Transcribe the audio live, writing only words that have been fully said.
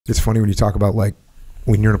It's funny when you talk about like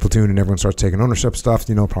when you're in a platoon and everyone starts taking ownership stuff,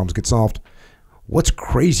 you know, problems get solved. What's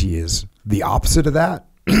crazy is the opposite of that.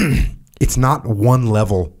 It's not one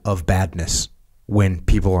level of badness when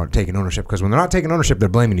people aren't taking ownership, because when they're not taking ownership, they're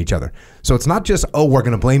blaming each other. So it's not just, oh, we're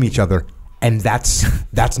going to blame each other, and that's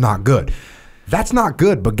not good. That's not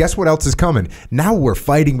good, but guess what else is coming? Now we're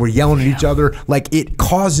fighting, we're yelling at each other. Like, it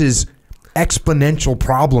causes exponential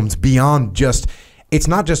problems beyond just, it's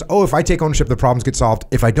not just, oh, if I take ownership, the problems get solved.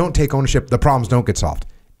 If I don't take ownership, the problems don't get solved.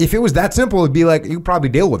 If it was that simple, it'd be like, you could probably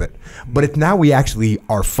deal with it. But if now we actually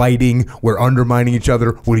are fighting, we're undermining each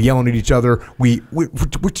other, we're yelling at each other, we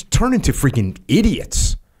turn into freaking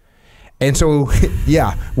idiots. And so,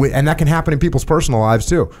 yeah, and that can happen in people's personal lives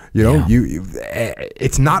too. You know,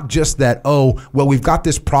 it's not just that, oh, well, we've got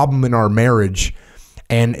this problem in our marriage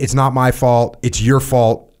and it's not my fault, it's your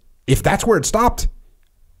fault. If that's where it stopped,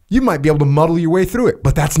 you might be able to muddle your way through it,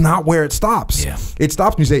 but that's not where it stops. Yeah. It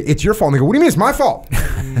stops when you say, it's your fault. And they go, what do you mean it's my fault?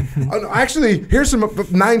 Actually, here's some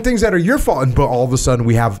 9 things that are your fault. But all of a sudden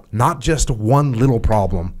we have not just one little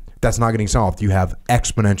problem that's not getting solved. You have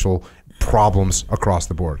exponential problems across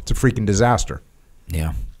the board. It's a freaking disaster.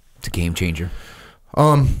 Yeah, it's a game changer.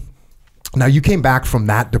 Now you came back from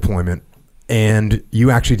that deployment and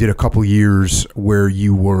you actually did a couple years where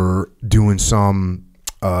you were doing some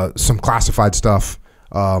classified stuff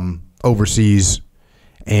overseas,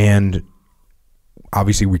 and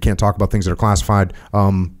obviously we can't talk about things that are classified,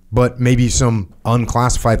 but maybe some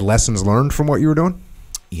unclassified lessons learned from what you were doing?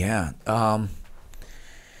 Yeah.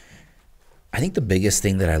 I think the biggest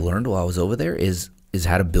thing that I learned while I was over there is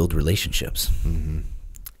how to build relationships. Mm-hmm.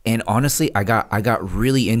 And honestly, I got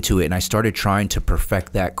really into it, and I started trying to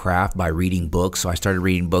perfect that craft by reading books. So I started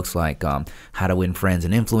reading books like How to Win Friends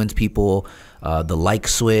and Influence People, The Like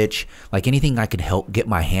Switch, like anything I could help get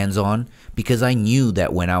my hands on, because I knew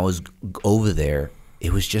that when I was over there,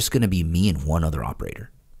 it was just going to be me and one other operator.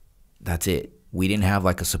 That's it. We didn't have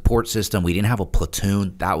like a support system. We didn't have a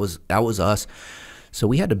platoon. That was us. So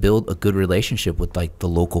we had to build a good relationship with like the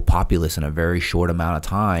local populace in a very short amount of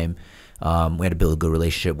time. We had to build a good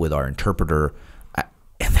relationship with our interpreter.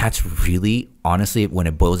 And that's really, honestly, when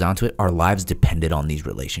it boils down to it, our lives depended on these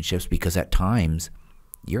relationships, because at times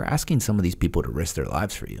you're asking some of these people to risk their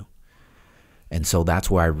lives for you. And so that's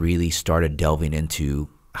where I really started delving into,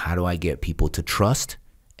 how do I get people to trust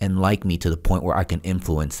and like me to the point where I can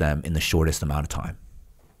influence them in the shortest amount of time.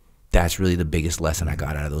 That's really the biggest lesson I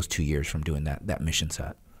got out of those 2 years from doing that mission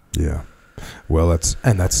set. Yeah. Well, that's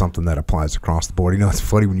something that applies across the board. You know, it's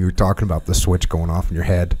funny when you were talking about the switch going off in your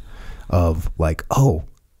head of like, oh,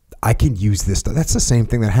 I can use this stuff. That's the same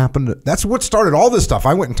thing that happened. That's what started all this stuff.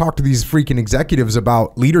 I went and talked to these freaking executives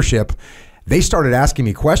about leadership. They started asking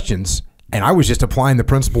me questions, and I was just applying the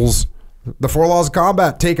principles, the 4 laws of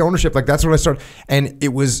combat, take ownership. Like, that's what I started. And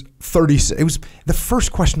it was the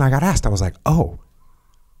first question I got asked. I was like, oh,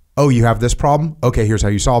 you have this problem? Okay, here's how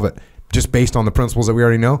you solve it. Just based on the principles that we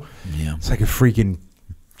already know. Yeah. It's like a freaking,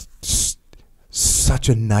 such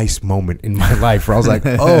a nice moment in my life where I was like,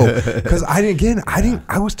 oh, because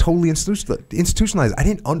I was totally institutionalized. I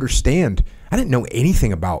didn't understand. I didn't know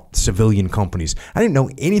anything about civilian companies. I didn't know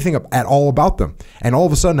anything at all about them. And all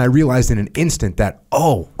of a sudden I realized in an instant that,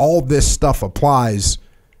 oh, all this stuff applies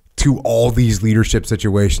to all these leadership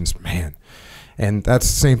situations, man. And that's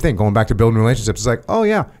the same thing, going back to building relationships. It's like, oh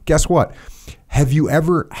yeah, guess what? Have you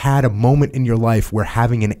ever had a moment in your life where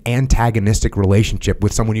having an antagonistic relationship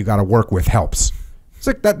with someone you got to work with helps? It's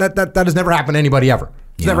like that has never happened to anybody ever.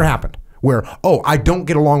 It's never happened. Where, oh, I don't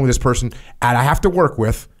get along with this person and I have to work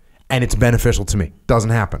with, and it's beneficial to me. Doesn't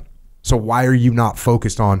happen. So why are you not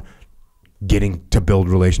focused on getting to build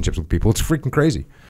relationships with people? It's freaking crazy.